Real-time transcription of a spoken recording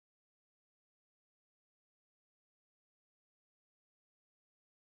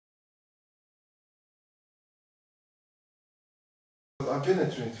I've been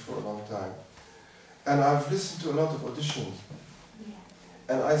at Trinity for a long time, and I've listened to a lot of auditions,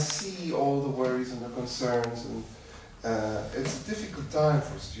 and I see all the worries and the concerns, and it's a difficult time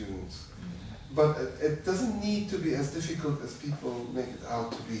for students. But it doesn't need to be as difficult as people make it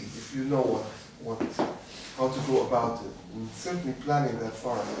out to be, if you know how to go about it. And certainly planning that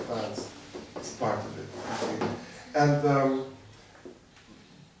far in advance is part of it. Okay? And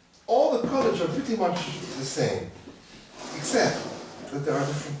all the colleges are pretty much the same, except that there are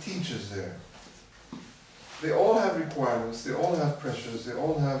different teachers there. They all have requirements, they all have pressures, they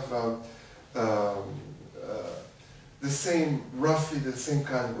all have roughly the same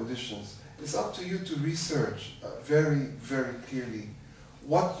kind of auditions. It's up to you to research very, very clearly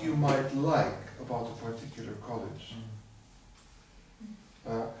what you might like about a particular college.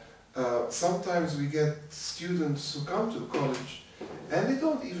 Sometimes we get students who come to a college and they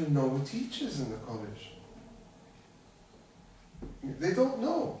don't even know who teaches in the college. They don't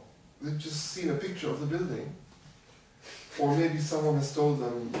know. They've just seen a picture of the building. Or maybe someone has told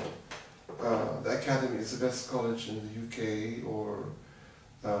them the Academy is the best college in the UK, or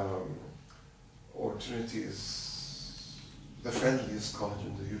Trinity is the friendliest college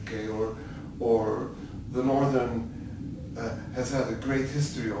in the UK, or the Northern has had a great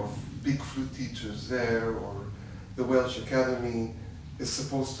history of big flute teachers there, or the Welsh Academy is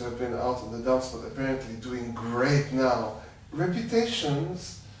supposed to have been out in the dumps but apparently doing great now.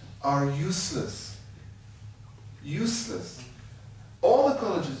 Reputations are useless. Useless. All the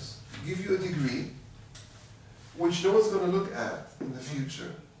colleges give you a degree which no one's going to look at in the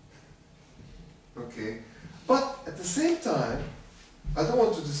future. Okay? But at the same time, I don't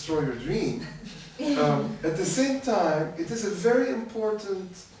want to destroy your dream. At the same time, it is a very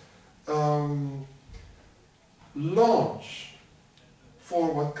important launch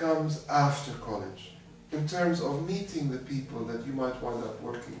for what comes after college, in terms of meeting the people that you might wind up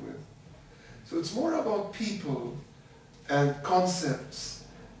working with. So it's more about people and concepts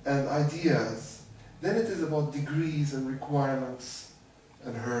and ideas than it is about degrees and requirements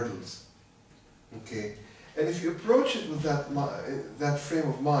and hurdles. Okay? And if you approach it with that frame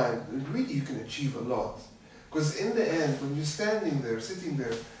of mind, really you can achieve a lot. Because in the end, when you're standing there, sitting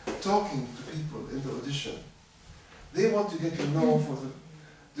there, talking to people in the audition, they want to get to know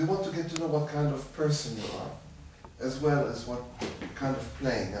what kind of person you are, as well as what kind of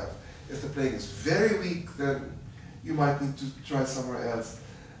playing. Now, if the playing is very weak, then you might need to try somewhere else.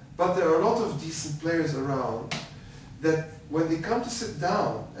 But there are a lot of decent players around that when they come to sit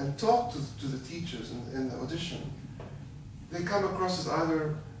down and talk to the teachers in the audition, they come across as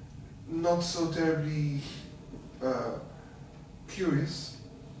either not so terribly curious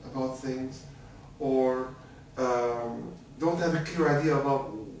about things, or don't have a clear idea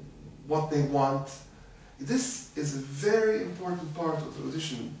about what they want. This is a very important part of the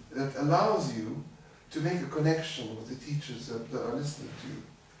audition that allows you to make a connection with the teachers that are listening to you.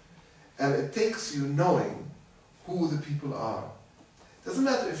 And it takes you knowing who the people are. It doesn't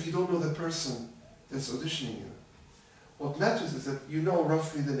matter if you don't know the person that's auditioning you. What matters is that you know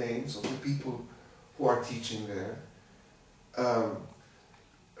roughly the names of the people who are teaching there,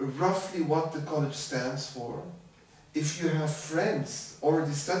 roughly what the college stands for. If you have friends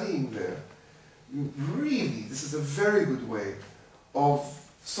already studying there, really, this is a very good way of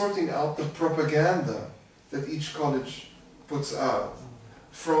sorting out the propaganda that each college puts out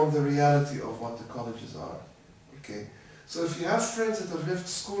from the reality of what the colleges are. Okay? So if you have friends that have left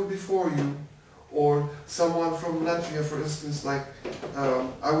school before you, or someone from Latvia, for instance, like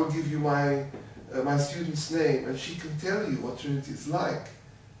I will give you my student's name, and she can tell you what Trinity is like.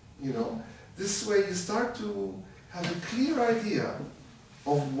 You know, this way you start to have a clear idea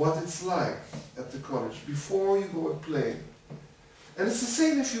of what it's like at the college before you go and play. And it's the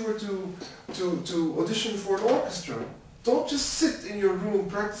same if you were to audition for an orchestra. Don't just sit in your room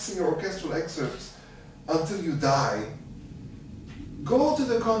practicing your orchestral excerpts until you die. Go to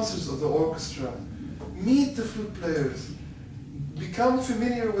the concerts of the orchestra, meet the flute players, become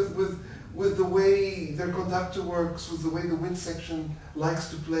familiar with the way their conductor works, with the way the wind section likes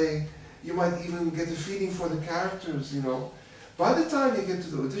to play. You might even get a feeling for the characters, you know. By the time you get to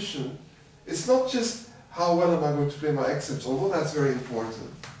the audition, it's not just how well am I going to play my excerpts, although that's very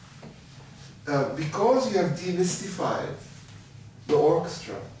important. Because you have demystified the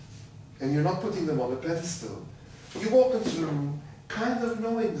orchestra, and you're not putting them on a pedestal, you walk into the room kind of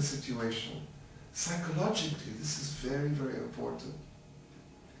knowing the situation. Psychologically, this is very, very important.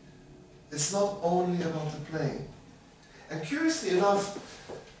 It's not only about the playing. And curiously enough,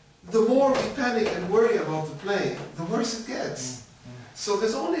 the more we panic and worry about the playing, the worse it gets. So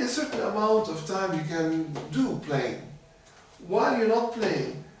there's only a certain amount of time you can do playing. while you're not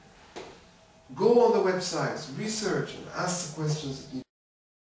playing, go on the websites, research and ask the questions that you